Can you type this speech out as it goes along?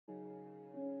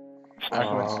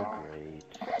Oh, great.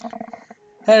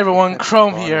 Hey everyone, What type of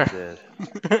Chrome spawn here. is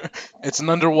this? It's an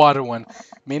underwater one.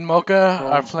 Me and Mocha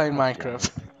are playing God damn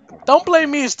Minecraft. it. Don't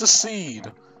blame me, it's the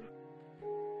seed.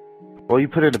 Well, you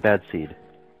put in a bad seed.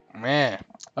 Man.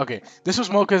 Okay, this was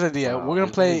Mocha's idea. Wow, We're gonna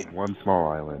this play. is one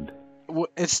small island.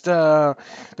 It's the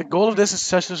goal of this is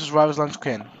such to survive as long as we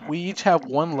can. We each have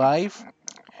one life,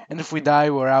 and if we die,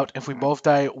 we're out. If we both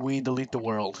die, we delete the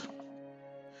world.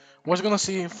 We're gonna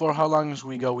see for how long as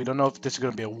we go. We don't know if this is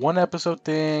gonna be a 1 episode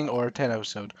thing or a 10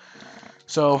 episode.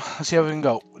 So let's see how we can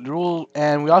go. The rule,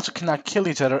 and we also cannot kill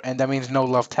each other, and that means no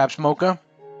love taps, Mocha.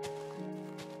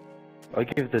 I'll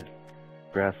give the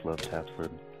grass love taps then.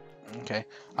 Okay,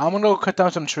 I'm gonna go cut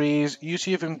down some trees. You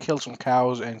see if you can kill some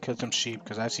cows and kill some sheep,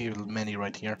 because I see many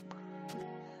right here.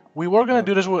 We were gonna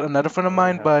do this with another friend of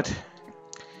mine, but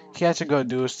he had to go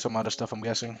do some other stuff, I'm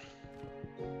guessing.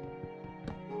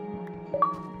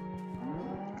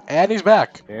 And he's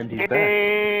back. And he's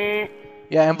back.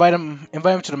 Yeah, invite him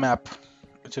to the map,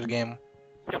 to the game.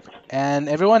 And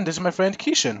everyone, this is my friend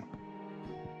Keishan.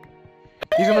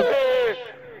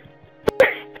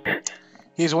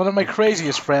 He's one of my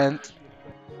craziest friends.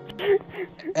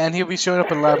 And he'll be showing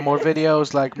up in a lot more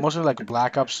videos, like mostly like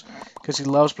Black Ops, because he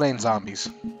loves playing zombies.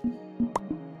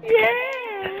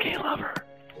 Yeah! SK lover.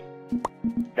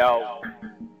 No.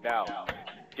 No.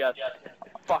 Just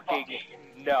fucking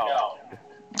no.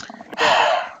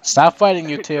 Stop fighting,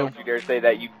 you two. Don't you dare say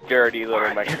that, you dirty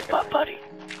little Mexican. buddy.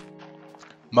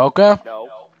 Mocha,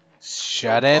 No.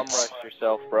 shut Go it. bum rush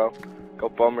yourself, bro. Go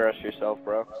bum rush yourself,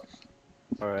 bro.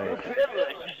 Alright.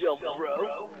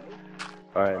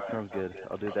 Alright, sounds good.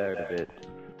 I'll do that in a bit.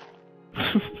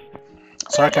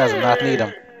 Sarcasm, not need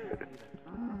him.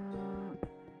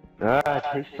 It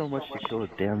takes so much to kill a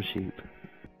damn sheep.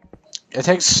 It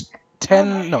takes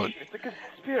 10, no, It's a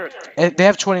conspiracy. they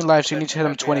have 20 lives, so you need to hit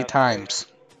them 20 times.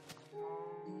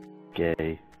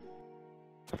 Gay.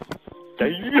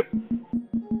 Here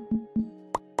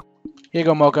you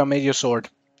go, Mocha, I made you a sword.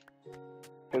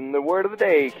 And the word of the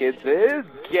day, kids, is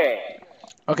gay.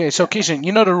 Okay, so Keishan,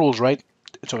 you know the rules, right?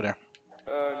 It's over there.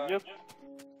 Yep.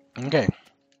 Okay.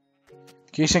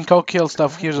 Keishan, go kill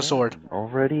stuff, here's a sword.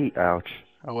 Already? Ouch.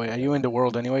 Oh wait, are you in the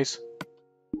world anyways?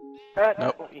 No.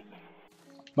 Nope.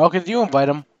 Mocha, did you invite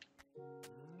him?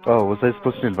 Oh, was I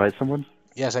supposed to invite someone?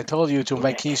 Yes, I told you to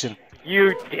invite Keishan.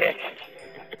 You dick.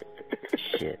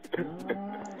 Shit.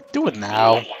 Do it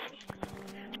now.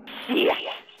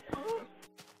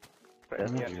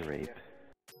 That's your rape.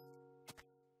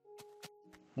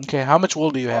 Okay, how much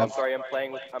wool do you Oh, I'm have? sorry, I'm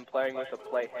playing with a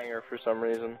plate hanger for some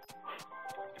reason.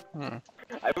 Hmm.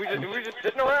 We were just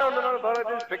sitting around and I thought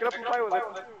I'd just pick it up and play with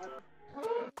it.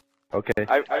 Okay.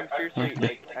 I'm seriously,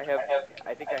 like,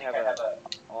 I think I have a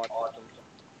autism.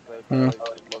 But Hmm. I just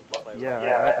love to play with it.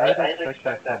 Yeah, I'd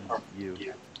expect that from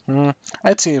you.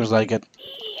 It seems like it.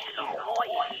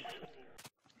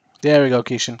 There we go,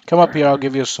 Keishan. Come up here, I'll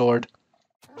give you a sword.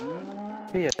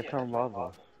 Hey, I found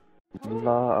lava.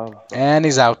 Lava. And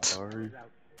he's out. Sorry.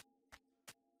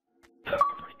 Oh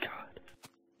my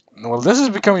god. Well, this is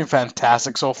becoming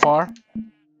fantastic so far.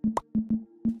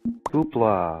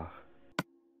 Hoopla.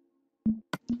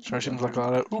 Sure seems like a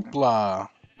lot of oopla.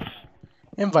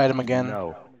 Invite him again,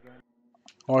 No.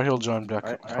 or he'll join back.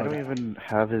 I don't even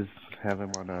have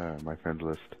him on my friend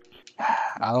list.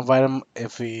 I'll invite him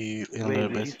if he in a Wait, little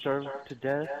did you bit. starve to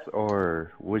death,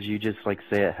 or would you just like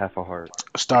say it half a heart?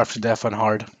 Starve to death on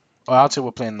hard. Oh, I'll say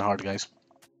we're playing the hard, guys.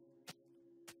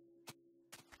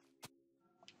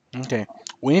 Okay,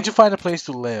 we need to find a place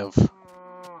to live.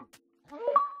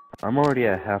 I'm already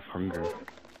at half hunger.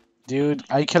 Dude,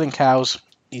 are you killing cows?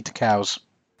 Eat the cows.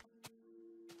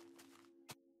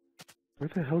 Where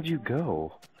the hell did you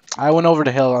go? I went over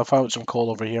the hill. I found some coal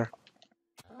over here.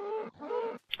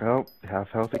 Oh, half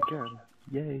health again.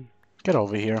 Yay. Get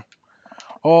over here.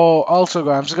 Oh, also,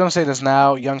 I'm just gonna say this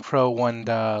now. Young Pro won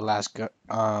the last the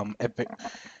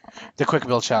quick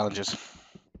build challenges.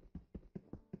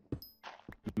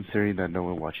 Considering that no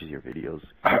one watches your videos.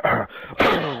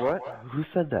 What? Who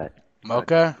said that?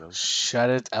 Mocha, shut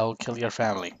it. I'll kill your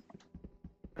family.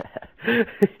 You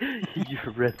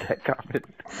read that comment.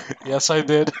 Yes, I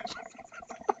did.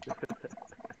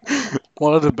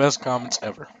 One of the best comments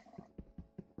ever.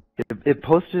 It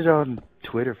posted on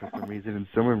Twitter for some reason, and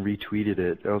someone retweeted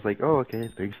it. I was like, oh, okay,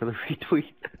 thanks for the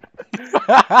retweet.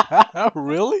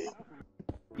 Really?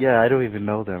 Yeah, I don't even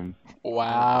know them.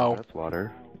 Wow. That's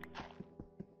water.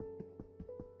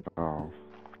 Oh.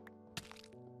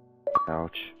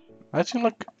 Ouch. That seemed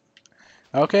like...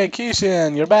 Okay,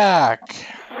 Keishan, you're back.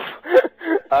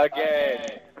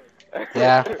 Again.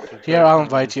 Yeah. Here, I'll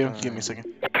invite you. Give me a second.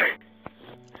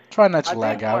 Try not I to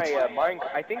lag think out.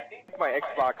 I think my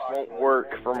Xbox won't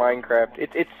work for Minecraft.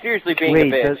 It's seriously being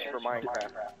Wait, a bitch for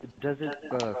Minecraft. does it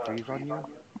freeze on you?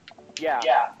 Yeah.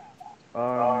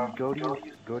 Go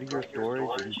to your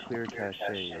storage and clear cache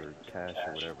or cache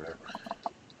or whatever.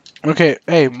 Okay,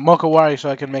 hey, Mocha, where are you so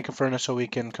I can make a furnace so we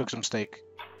can cook some steak?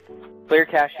 Clear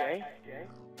cache.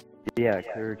 Yeah,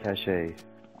 clear cache. I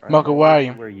Mocha, don't know where are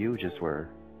you? where you just were,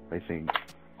 I think.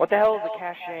 What the hell is a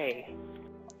cache?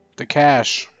 The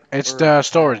cache. It's Or the cache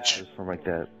storage. or something like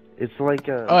that. It's like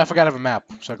Oh, I forgot I have a map,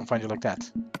 so I can find you like that.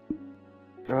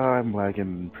 Oh, I'm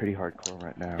lagging pretty hardcore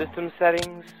right now. System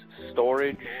settings,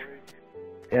 storage,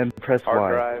 And press hard Y.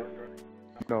 drive.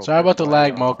 No, Sorry about the press Y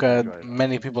lag, on Mocha. hard drive.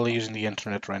 Many people are using the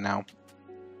internet right now.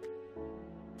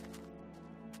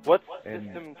 What's And-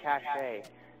 system cache?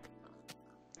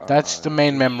 That's the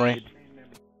main it- memory.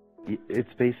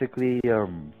 It's basically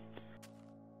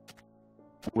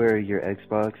where your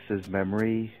Xbox's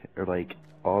memory or like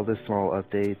all the small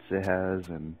updates it has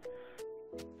and.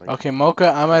 Like, Okay, Mocha,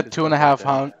 I'm like at stuff 2.5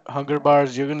 like that. hunger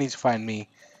bars. You're gonna need to find me,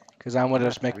 cause I'm gonna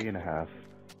just make. 3.5.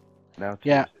 Now 2.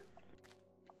 Yeah,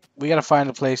 we gotta find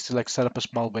a place to like set up a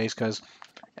small base, cause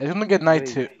it's gonna get night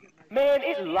Wait. too. Man,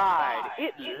 it lied.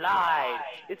 It lied.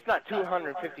 It's not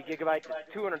 250 gigabytes.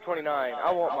 It's 229.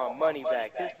 I want my money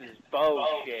back. This is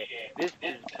bullshit. This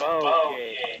is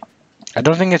bullshit. I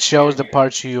don't think it shows the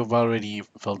parts you've already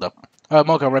filled up.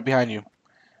 Mocha, right behind you.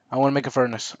 I want to make a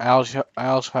furnace. I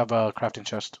also have a crafting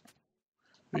chest.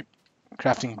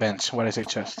 Crafting bench. What did I say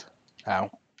chest? Ow.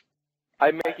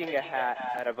 I'm making a hat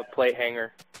out of a plate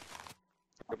hanger.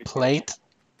 Plate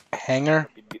hanger.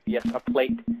 Yes, a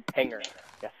plate hanger.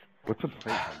 Yes. What's a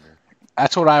plate hanger?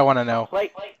 That's what I want to know.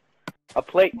 Plate. A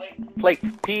plate. Plate.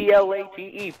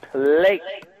 Plate. Plate.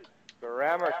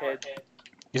 Grammar, kids.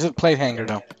 You said plate hanger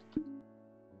though.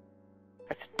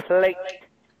 It's plate.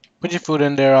 Put your food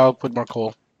in there. I'll put more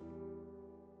coal.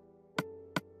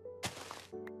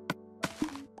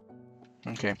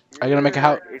 Okay. Are you gonna make a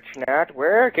house? It's not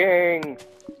working.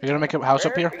 You're gonna make a house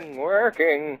up here?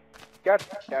 Working. God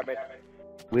damn it.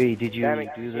 Wait, did you Damn it,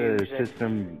 do the Susan.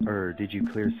 system or did you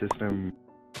clear system?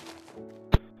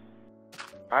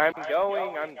 I'm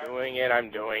doing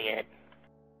it.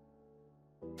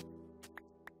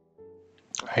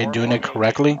 Are you doing it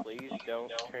correctly? Please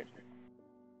don't turn.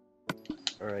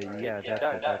 Alright, It's yeah,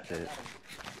 done. that's it.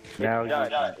 It's Now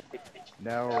done.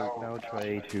 now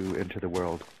try to enter the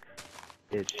world.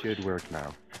 It should work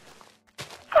now.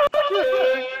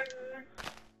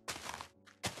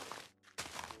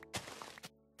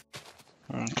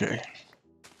 Okay.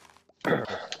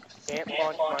 Can't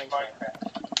launch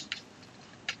Minecraft.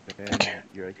 And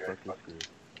your Xbox is screwed.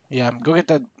 Yeah, go get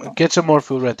that. Get some more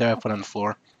food right there. I put on the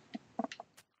floor.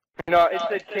 No, it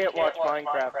said can't watch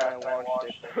Minecraft when I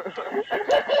launched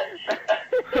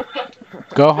it.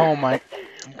 Go home, Mike.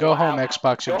 Go home,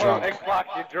 Xbox. You're Go home, drunk. Xbox,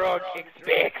 you're drunk.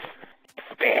 Expect.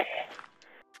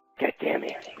 God damn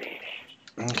it.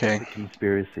 Okay.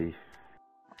 Conspiracy.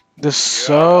 There's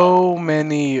so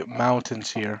many mountains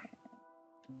here.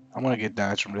 I'm gonna get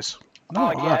damage from this. No, Oh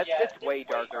I'm yeah, not. it's way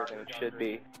darker than it should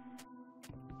be.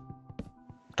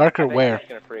 Darker I think where? It's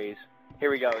gonna freeze.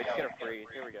 Here we go. It's gonna freeze.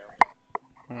 Here we go.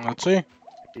 Let's see.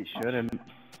 It shouldn't.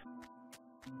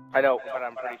 I know, but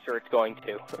I'm pretty sure it's going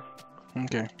to.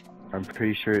 Okay. I'm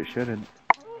pretty sure it shouldn't.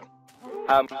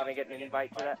 Can I get an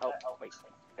invite to that? Oh, wait.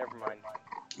 Never mind.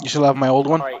 You still have my old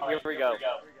one? Alright, here we go.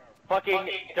 Fucking,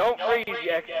 don't freeze, you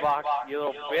Xbox, you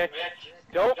little bitch.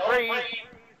 Don't freeze!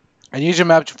 And use your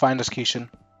map to find us, Keishan.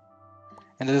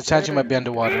 And there's a chance you might be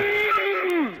underwater.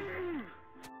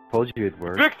 Told you it'd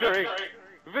work. Victory!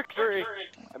 Victory!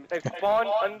 I spawned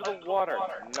under the water.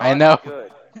 Not I know.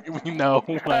 Good. We know.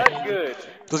 Not good.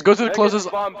 Let's go to the That's a closest.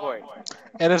 spawn point.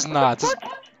 It is not. What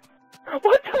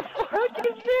the fuck is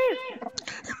this?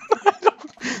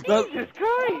 That- Jesus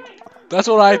Christ! that's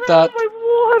what I Get thought. out of my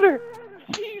water!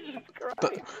 Jesus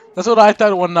Christ! That's what I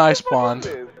thought when I spawned.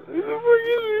 What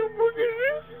the fuck is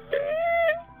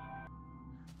this?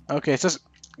 Okay, it says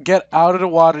get out of the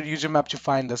water. Use your map to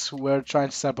find us. We're trying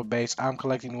to set up a base. I'm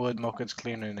collecting wood. Mocha's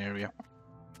clearing an area.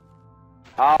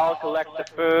 I'll collect the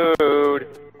food.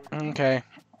 Okay.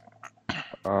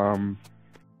 I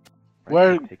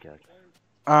Where- need a pickaxe.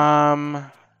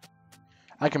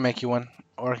 I can make you one,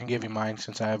 or I can give you mine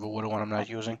since I have a wooden one I'm not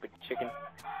using. Stupid chicken.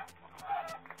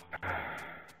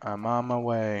 I'm on my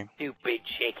way. Stupid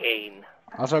chicken.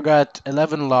 Also got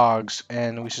 11 logs,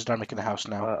 and we should start making the house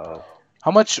now. Uh-oh.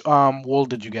 How much wool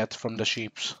did you get from the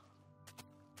sheeps?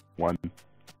 1.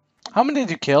 How many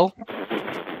did you kill?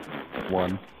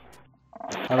 1.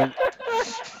 I mean,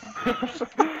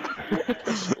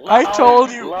 I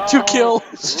told you to kill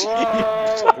sheep.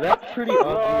 That's pretty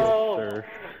obvious,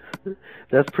 sir.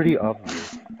 That's pretty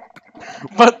obvious.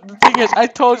 But the thing is, I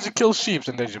told you to kill sheep,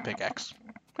 and there's your pickaxe.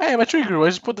 Hey, my tree grew. I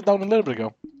just put it down a little bit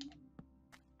ago.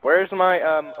 Where's my,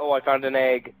 oh, I found an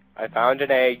egg. I found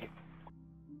an egg.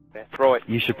 Throw it.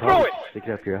 You should Throw probably it! stick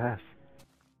it up your ass.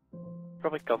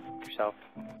 Probably go f yourself.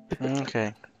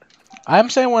 Okay. I'm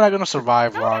saying we're not gonna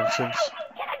survive long since.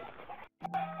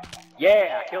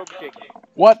 Yeah, I killed the chicken.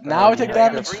 What? Now I take yeah,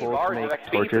 damage? that's 3 cool. bars of Make XP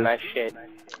from torches. that shit.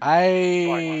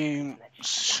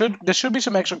 There should be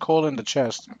some extra coal in the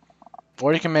chest.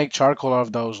 Or you can make charcoal out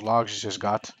of those logs you just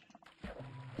got.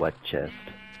 What chest?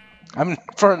 I mean,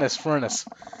 furnace.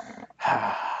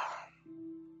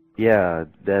 Yeah,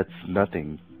 that's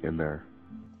nothing in there.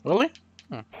 Really?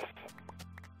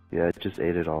 Yeah, it just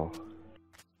ate it all.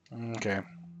 Okay.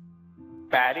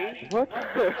 Fatty? What?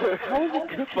 How is it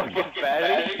cooked? Fucking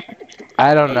fatty?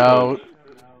 I don't know.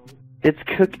 It's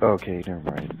cooked. Okay, never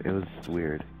mind. It was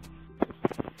weird.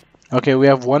 Okay, we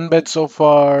have 1 bed so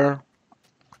far.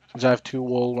 Since I have 2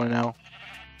 wool right now.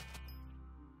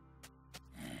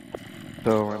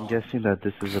 So I'm guessing that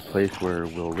this is a place where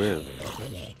we'll live.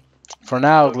 For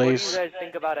now, at What do you least. guys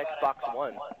think about Xbox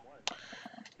One?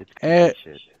 It's Eh. complete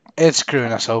shit. It's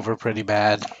screwing us over pretty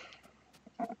bad.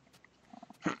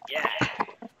 Yeah.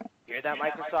 Hear that,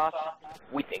 Microsoft?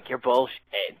 We think you're bullshit.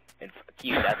 And fuck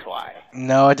you, that's why.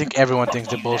 No, I think everyone thinks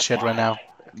they're bullshit right now.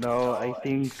 No, I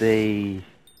think they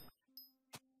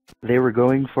were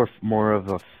going for more of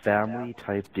a family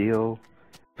type deal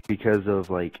because of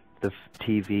like the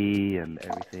TV and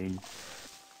everything.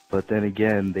 But then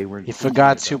again, they weren't. He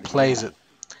forgot who about the plays games. it.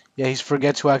 Yeah, he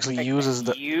forgets who actually uses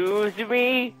the. Excuse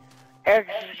me?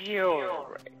 Excuse me.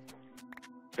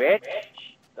 Bitch?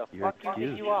 The You're fuck you excused.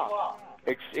 think you are?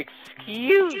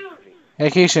 Excuse me. Hey,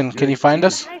 Keishan, can you find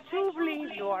us? I do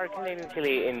believe you are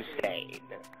clinically insane.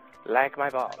 Like my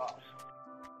balls.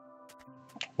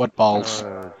 What balls?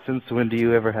 Since when do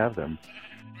you ever have them?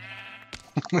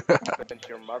 Since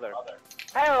your mother.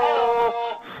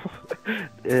 Hello!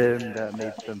 And that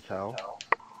made sense how?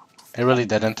 It really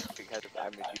didn't. Because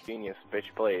I'm a genius, bitch,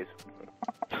 please.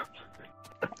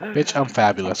 Bitch, I'm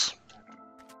fabulous.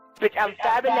 Bitch, I'm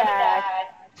fabulous!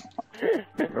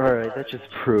 Alright, that just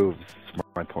proves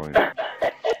my point.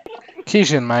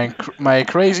 Keishan, my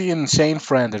crazy, insane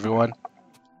friend, everyone.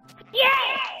 Yeah!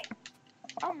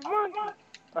 I'm a monkey!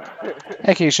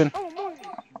 Hey, Keishan. I'm a monkey!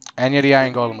 And you're the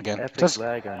Iron Golem again. Epic Just,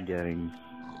 lag I'm getting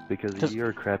because Just- of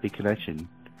your crappy connection.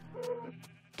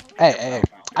 hey,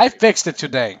 I fixed it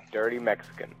today. Dirty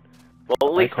Mexican.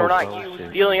 Well, at least call we're not bullshit. you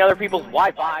stealing other people's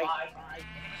Wi-Fi.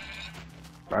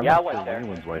 I'm Yeah, I not went stealing there.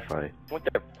 anyone's Wi-Fi. What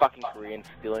the fucking Koreans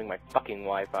stealing my fucking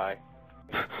Wi-Fi?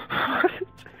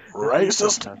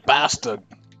 Racist bastard.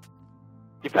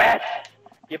 You bastard!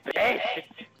 You bastard!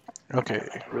 Okay.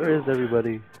 Where is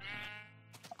everybody?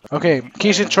 Okay,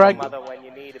 Keishan, try. Mother when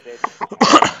you need a bit.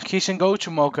 Keishan, go to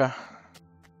Mocha.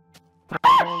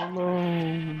 All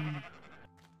alone.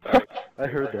 I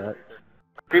heard that.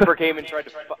 Creeper came and tried to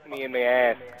fuck me in the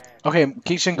ass. Okay,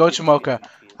 Keishan, go to Mocha.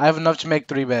 I have enough to make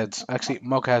 3 beds. Actually,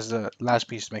 Mocha has the last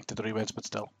piece to make the 3 beds, but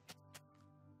still.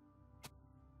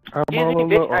 I'm Excuse all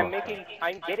me, bitch, alone.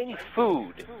 I'm getting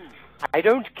food. I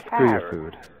don't Screw your care.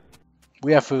 food.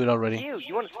 We have food already.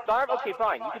 You wanna starve? Okay,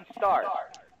 fine, you can starve.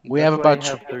 We have That's why about. I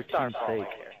have 13 steak.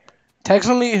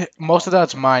 Technically, most of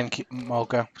that's mine,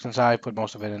 Mocha, since I put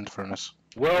most of it in the furnace.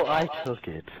 Well, I took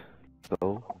it.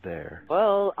 So, there.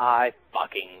 Well, I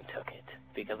fucking took it.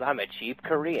 Because I'm a cheap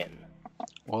Korean.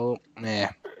 Well,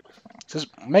 yeah. Just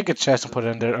make a chest and put it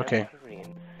in there. Okay.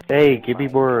 Korean. Hey, give me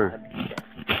more.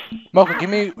 Mocha, give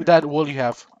me that wool you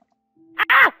have.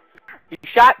 Ah! You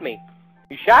shot me!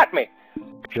 You shot me!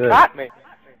 Good. Shot me!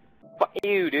 Fuck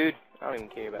you, dude. I don't even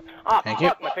care about. Ah, Thank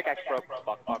fuck, you. my pickaxe broke.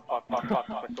 Fuck,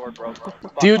 my sword broke.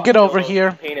 Fuck, Dude, get over kill those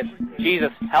here. Penis.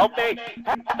 Jesus, help me!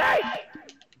 Help me!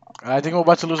 I think we're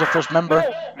about to lose our first member.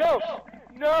 No!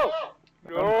 No!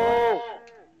 No!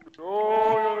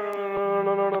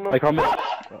 No! Like on middle.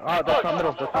 Ah, that's not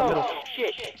middle. That's not middle. Oh,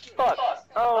 shit! Fuck!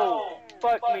 Oh,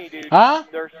 fuck me, dude. Huh?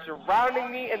 They're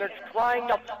surrounding me and they're trying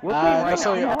to What Ah, the right that's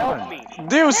now. all you- Help me!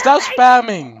 Dude, stop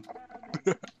spamming!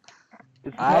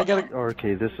 It's I not- gotta-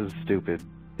 Okay, this is stupid.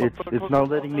 It's not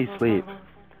letting me sleep.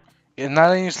 You're not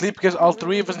letting you sleep because all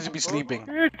 3 of us need to be sleeping.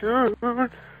 You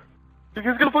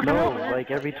guys gonna fucking No, help me?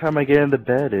 like every time I get into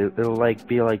bed, it'll like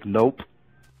be like, nope,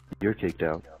 you're kicked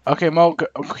out. Okay, Mocha,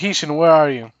 Keishan, where are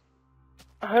you?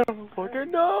 I don't fucking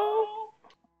know.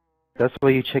 That's why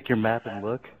you check your map and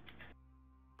look.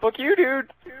 Fuck you,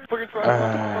 dude. Fucking trying to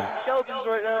fucking skeletons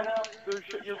right now. So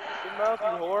shut your mouth,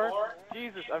 you whore.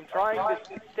 Jesus, I'm trying to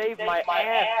save my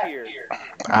ass here.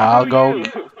 I'll go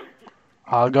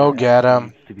That get him.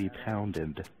 needs to be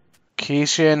pounded.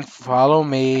 Keishan, follow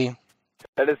me.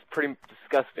 That is pretty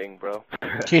disgusting, bro.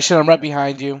 Keishan, I'm right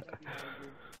behind you.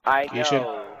 I Keishan.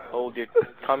 know.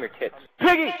 Calm your tits.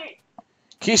 Piggy!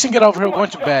 Keishan, get over here. We're going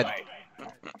to bed. No,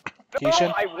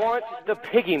 Keishan, I want the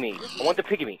piggy meat. I want the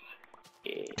piggy meat.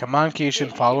 Yeah. come on,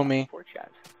 Keishan, follow me. Pork chops.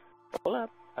 Hold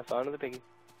up. I saw another piggy.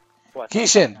 What?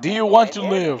 Keishan, do you want to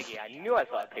live? Piggy. I knew I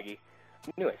saw a piggy.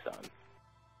 I knew I saw him.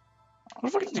 Where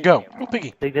the fuck did you go? Little piggy.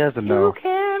 I think that's a no.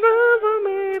 Can over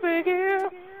me,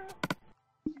 piggy.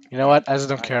 You know what? I just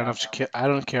don't care enough to I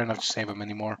don't care enough to save him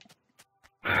anymore.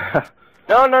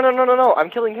 No. I'm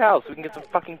killing cows so we can get some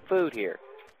fucking food here.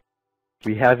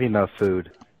 We have enough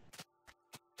food.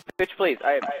 Bitch, please.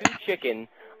 I have 2 chicken,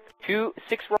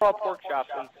 6 raw pork chops,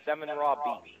 and 7 raw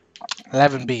beef.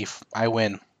 11 beef. I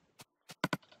win.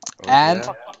 Oh, And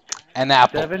yeah? an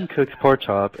apple. 7 cooked pork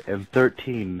chop and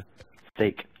 13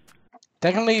 steak.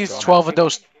 Technically, it's 12 of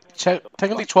those.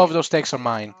 Technically, 12 of those steaks are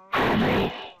mine.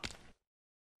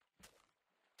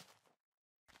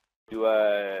 You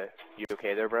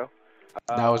okay there, bro?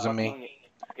 That wasn't me.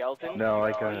 Skeleton? No,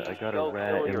 I got a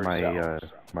rat in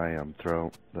my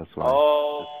throat. That's why.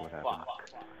 Oh, That's what happened. fuck.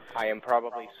 I am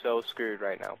probably so screwed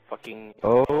right now. Fucking.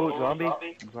 Oh, zombie!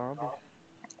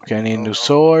 Okay, I need a new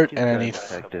sword, He's and I got a need.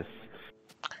 cactus.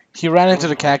 He ran into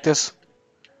the cactus.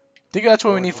 I think that's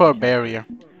what we need for a barrier.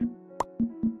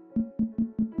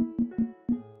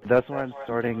 That's why I'm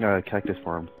starting a cactus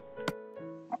farm.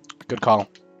 Good call.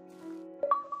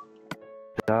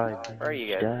 Die. Where are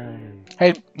you guys? Die.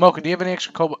 Hey, Mocha, do you have any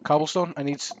extra cobblestone? I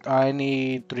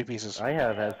need 3 pieces. I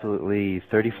have absolutely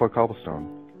 34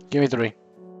 cobblestone. Give me 3.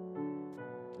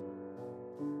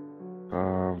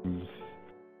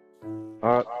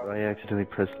 Oh, I accidentally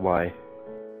pressed Y.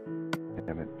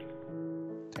 Damn it.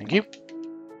 Thank you.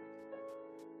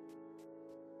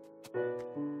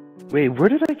 Wait, where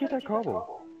did I get that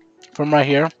cobble? From right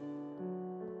here.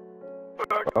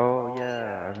 Oh,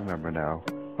 yeah, I remember now.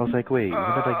 I was like, wait, when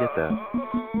did I get that?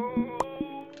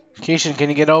 Keishan, can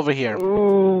you get over here?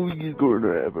 Oh, he's going to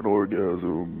have an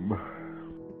orgasm.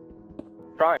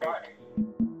 Trying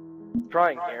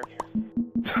here.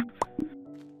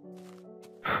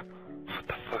 What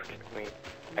the fuck? Wait.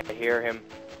 I hear him.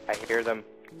 I hear them.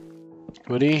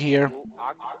 What do you hear? Ooh,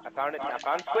 I found it. I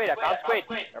found squid.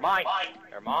 They're mine.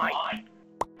 They're mine.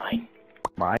 Mine.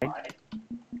 Mine?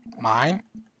 Mine?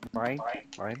 Mine?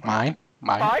 Mine? Mine?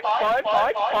 Mine? Fine.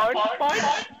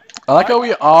 I like how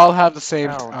we all have the same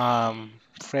Ouch.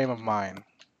 frame of mind.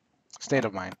 State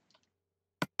of mind.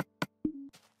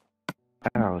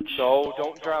 Ouch. So,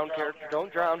 don't drown, character.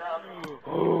 Don't drown.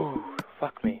 Ooh,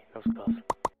 fuck me. That was close.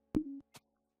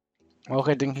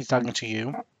 Okay, I think he's talking to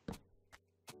you.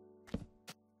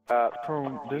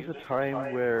 There's a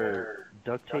time where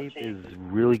duct tape is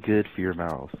really good for your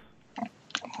mouth.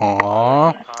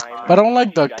 Aww. But I don't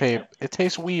like duct tape. It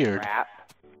tastes weird. Crap.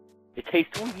 It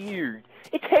tastes weird.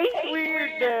 It tastes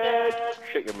weird, Dad.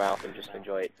 Shut your mouth and just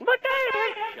enjoy it. But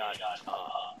Dad, shut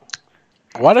up.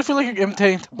 Why do I feel like you're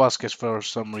imitating Tobuscus for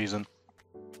some reason?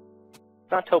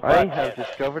 It's not Topaz. I have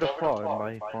discovered a flaw in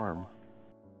my farm.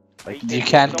 You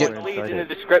can't get- Please in the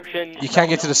description. You can't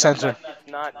get to the center.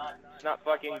 It's not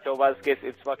fucking Tobuscus.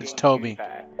 It's fucking. It's Toby.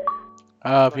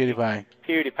 PewDiePie. PewDiePie.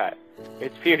 PewDiePie.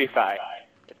 It's PewDiePie.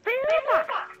 It's PewDiePie.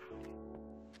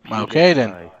 Okay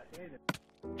then.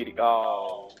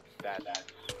 Oh, that's.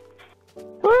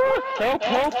 Help!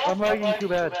 I'm lagging too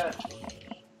bad.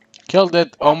 Killed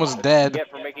it. Almost dead. Yeah,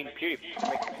 for making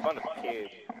fun of kids.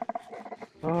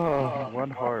 Oh, 1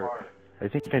 heart. I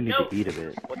think I need to eat a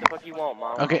bit. What the fuck you want,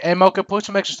 Mom? Okay, hey Mocha, put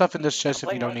some extra stuff in this chest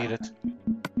if you don't need it.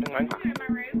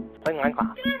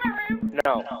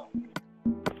 No.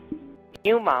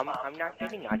 You, Mom, I'm not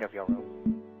getting out of your room.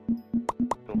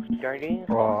 Dirty.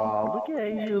 Aw, look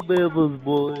at you, Bubbles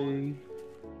boy.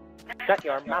 Shut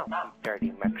your mouth, you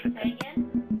dirty Mexican.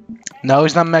 No,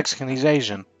 he's not Mexican. He's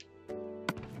Asian.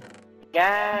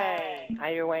 Yay!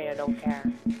 Either way, I don't care.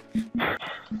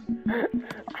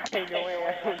 Either way, I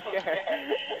don't care.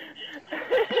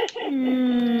 Let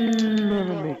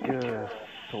me make a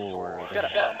sword. Shut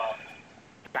up, Mom.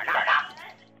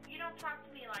 You don't talk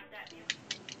to me like that,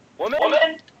 Woman?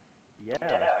 Yeah.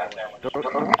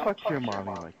 Don't talk to your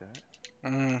mommy like that.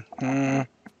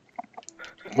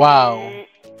 Wow.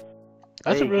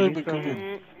 That's Hey, a really give me big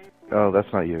cookie. Oh,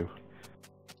 that's not you.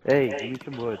 Hey, give me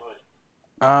some wood.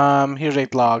 Here's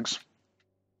 8 logs.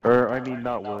 Or, I mean,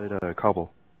 not wood,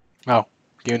 cobble. Oh,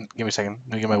 give me a second.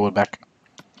 Let me get my wood back.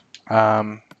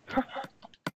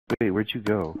 Wait, where'd you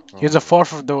go? Here's a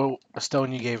fourth of the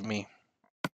stone you gave me.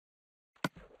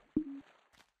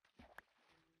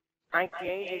 I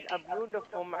created a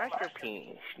beautiful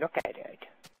masterpiece. Look at it.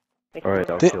 Alright,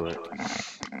 I'll Thi- kill it. Ooh,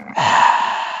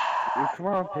 come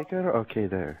on, pick it up. Okay,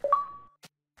 there.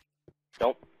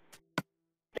 Don't.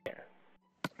 There.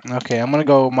 Okay, I'm gonna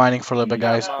go mining for a little bit, Shut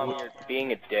guys. up, Mom, you're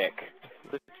being a dick.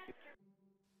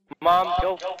 Mom,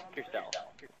 go fuck yourself.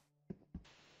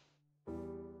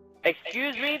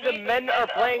 Excuse me, the men are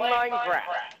playing Minecraft.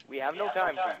 We have no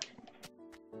time for you.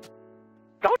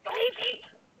 Don't leave me.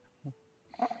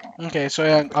 Okay, so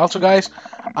yeah, also guys,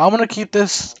 I'm gonna keep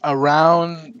this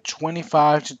around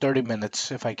 25 to 30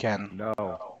 minutes if I can. No.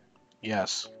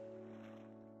 Yes.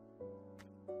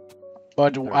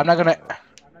 But I'm not gonna.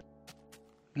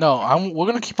 No, we're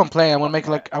gonna keep on playing. I'm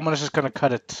just gonna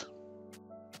cut it.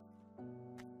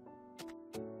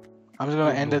 I'm just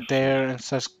gonna end it there and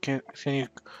just continue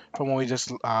from where we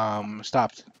just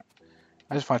stopped.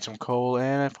 I just find some coal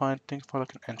and I find things for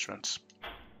like an entrance.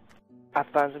 I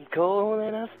found some coal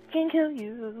and I can kill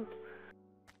you.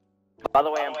 By the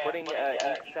way, I'm putting ink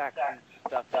sacks and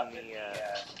stuff in the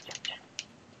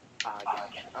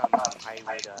I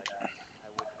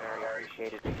would very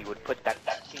appreciate it if you would put that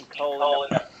fucking coal in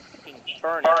the fucking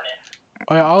furnace.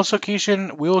 Oh yeah, also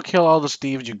Keishan, we will kill all the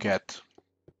Steves you get.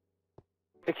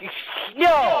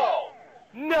 No!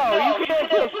 No, you can't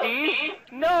kill Steve!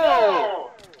 No!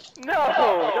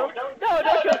 No!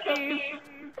 Don't kill Steve!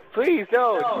 Please,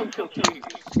 no, don't kill Steve.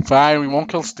 Fine, we won't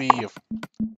kill Steve.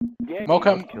 Yeah,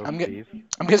 Mocha, Kill I'm Steve.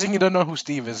 guessing you don't know who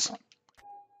Steve is.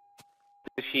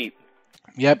 the sheep.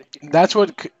 Yep, that's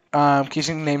what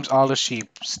Keishan names all the sheep.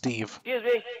 Steve. Excuse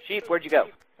me, sheep, where'd you go?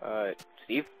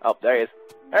 Steve? Oh, there he is.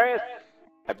 There he is.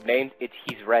 I've named it.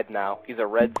 He's red now. He's a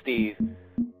red Steve.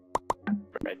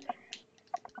 Red.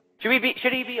 Should he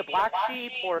be a black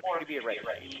sheep or should he be a red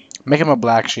sheep? Make him a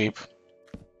black sheep.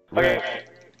 Okay.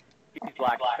 He's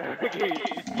black.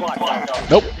 He's black.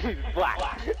 Nope. He's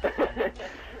black.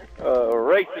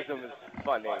 Racism is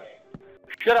funny.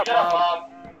 Shut up,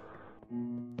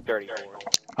 Mom. Dirty whore.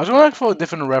 I was gonna look for a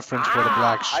different reference for the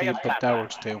black sheep, but that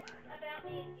works too.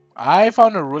 I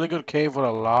found a really good cave with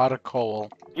a lot of coal.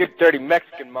 You're dirty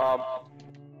Mexican, Mom.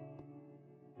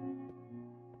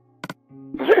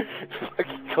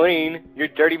 Fucking clean. You're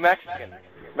dirty Mexican.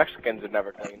 Mexicans are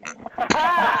never clean.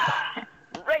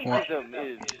 Racism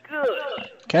is good.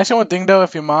 Can I say one thing though?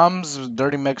 If your mom's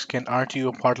dirty Mexican, aren't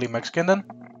you partly Mexican then?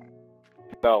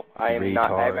 No, I am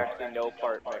not. I am Retard. actually no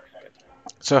part Mexican.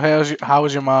 So how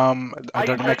is your mom a I dirty just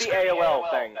heard the Mexican? AOL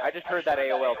thing. I just heard that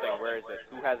AOL thing. Where is it?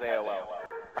 Who has AOL?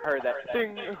 I heard that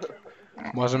thing.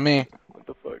 Wasn't me. What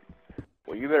the fuck?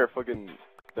 Well, you better fucking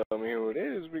tell me who it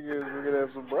is because we're gonna have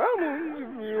some problems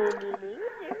if you don't do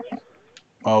it.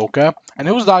 Okay. And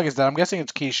whose dog is that? I'm guessing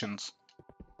it's Keishan's.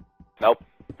 Nope.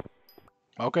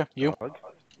 Okay, you? Dog?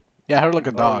 Yeah, I heard like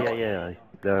a dog. Oh, yeah.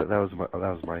 That was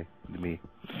me. Wait,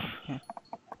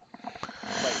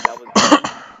 that was.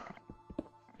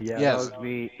 Yeah, Yes. that was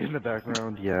me in the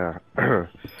background. Yeah. I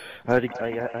had to get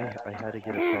a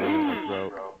part in my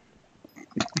throat.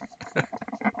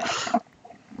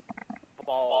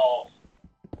 Balls.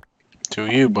 To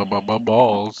you,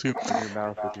 balls. In your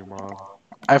mouth with your mom.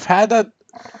 I've had that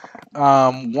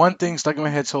one thing stuck in my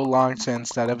head so long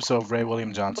since that episode of Ray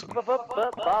William Johnson.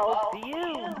 Balls to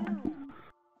you.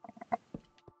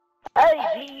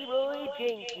 Hey, D-Boy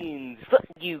Jenkins. Fuck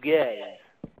you guys.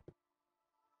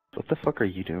 What the fuck are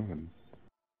you doing?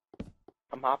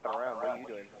 I'm hopping around. What are you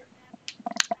doing?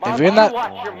 If Mom, you're you not-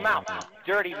 watch your mouth,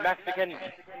 dirty Mexican.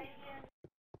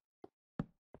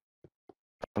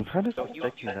 I'm kind of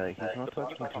suspecting that he's not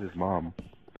talking to his mom.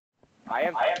 I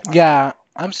am. Yeah,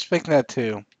 I'm suspecting that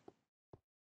too.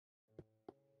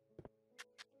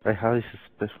 I highly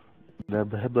suspect. Blah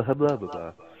blah blah blah blah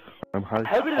blah. I'm highly.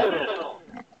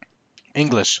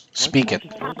 English, speak it.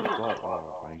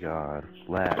 Oh my god,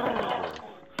 lag.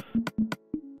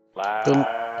 The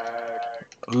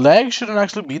lag shouldn't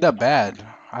actually be that bad.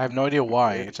 I have no idea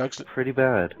why. It's actually Pretty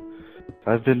bad.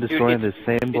 I've been destroying the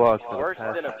same block for the worse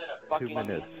past than a 2 fucking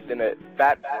minutes. than a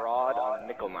fat broad on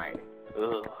nickel mine.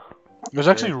 Ugh. it was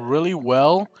actually really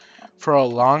well for a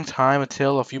long time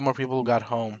until a few more people got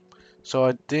home. So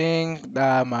I think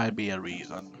that might be a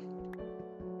reason.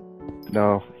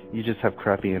 No, you just have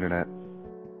crappy internet.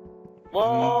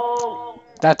 Whoa!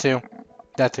 That too.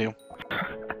 That too.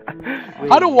 Wait,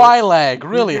 How do what? I lag?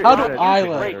 Really? How do I Raise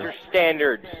lag? your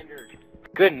standards.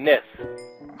 Goodness.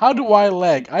 How do I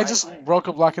lag? I just broke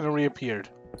a block and it reappeared.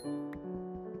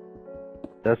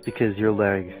 That's because you're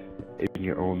lag in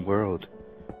your own world.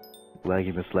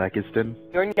 Lagging the Slackiston.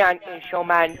 You're not a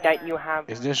showman that you have.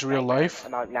 Is this real life?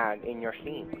 About now in your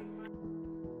scene.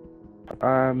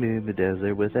 I'm in the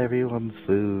desert with everyone's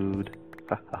food.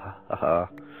 Ha ha ha ha.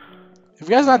 If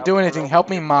you guys not do anything, help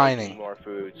me You're mining. making more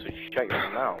food, so shut your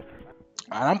mouth.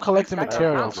 And I'm collecting Shut your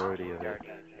materials. mouth. Majority of it.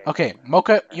 Okay,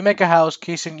 Mocha, you make a house.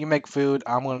 Keeson, you make food.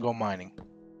 I'm gonna go mining.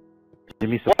 Give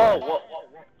me Whoa, supplies. whoa.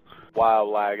 Wow,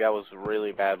 lag. That was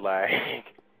really bad lag.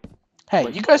 Hey,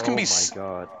 you guys can Oh be. my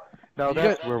god. Now You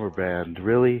that's rubber band.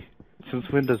 Really? Since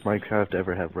when does Minecraft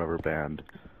ever have rubber band?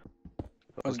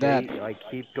 What's Okay, that? I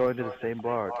keep going to the same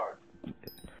block.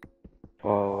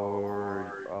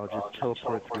 Or I'll just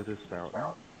teleport through this mountain.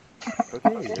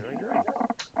 Okay, there I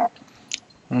go.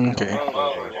 Okay.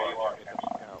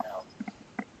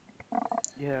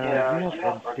 Yeah, you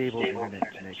have unstable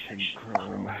internet connection,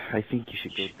 Chrome. I think you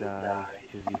should go die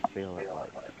because you fail at life.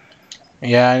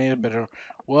 Yeah, I need a better.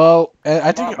 Well,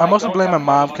 I think I mostly blame my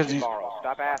mom Stop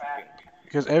asking.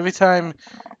 because every time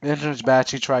the internet's bad,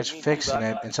 she tries You need fixing two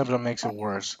it, and sometimes makes it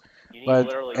worse. You need But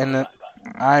literally and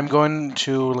two. I'm going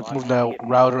to like move the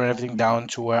router and everything down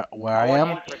to where I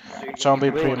am, so I'll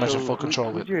be pretty much in full control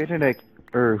of who's it.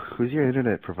 your who's your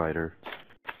internet provider?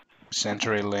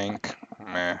 CenturyLink,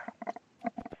 meh.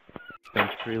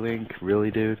 CenturyLink,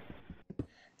 really, dude?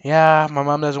 Yeah, my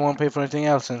mom doesn't want to pay for anything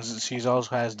else since she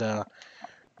also has the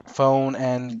phone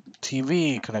and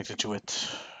TV connected to it.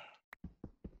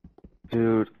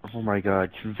 Dude, oh my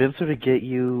god, convince her to get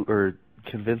you, or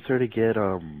convince her to get,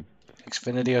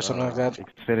 Xfinity or something like that.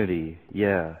 Xfinity,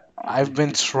 yeah. I've been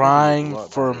Xfinity is a trying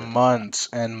lot for better. months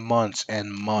and months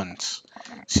and months.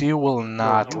 She will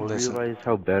not Bro, you listen. realize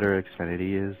how better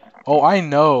Xfinity is? Oh, I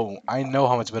know. I know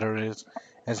how much better it is.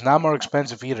 It's not more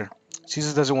expensive either. She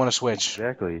just doesn't want to switch.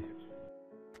 Exactly.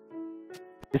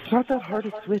 It's not that hard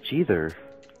to switch either.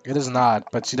 It is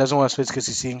not, but she doesn't want to switch because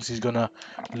she thinks she's gonna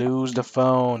lose the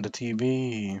phone, the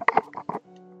TV.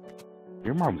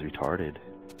 Your mom's retarded.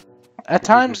 At Or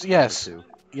times, your yes. too.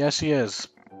 Yes, she is.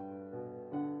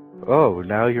 Oh,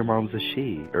 now your mom's a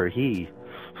she, or he.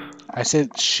 I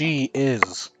said she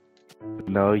is.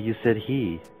 No, you said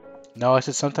he. No, I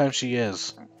said sometimes she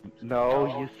is. No,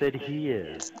 you said he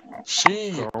is.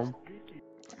 She. Chrome.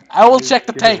 I will I'm check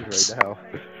the scared tapes. right now.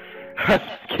 I'm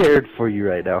scared for you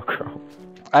right now, Chrome.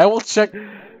 I will check.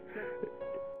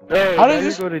 Oh, How now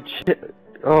does you're this? going to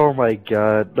oh my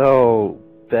god, no.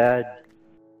 Bad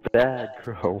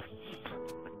Chrome.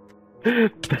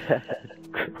 Bad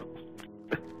Chrome.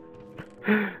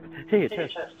 Hey, a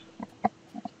test.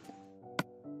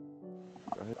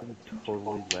 I'm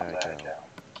totally lagged out.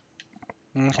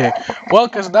 Okay. Well,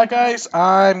 because of that, guys,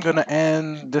 I'm gonna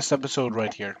end this episode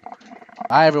right here.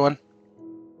 Bye, everyone.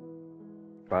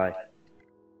 Bye.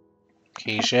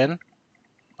 Keishan.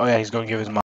 Oh yeah, he's gonna give his mom.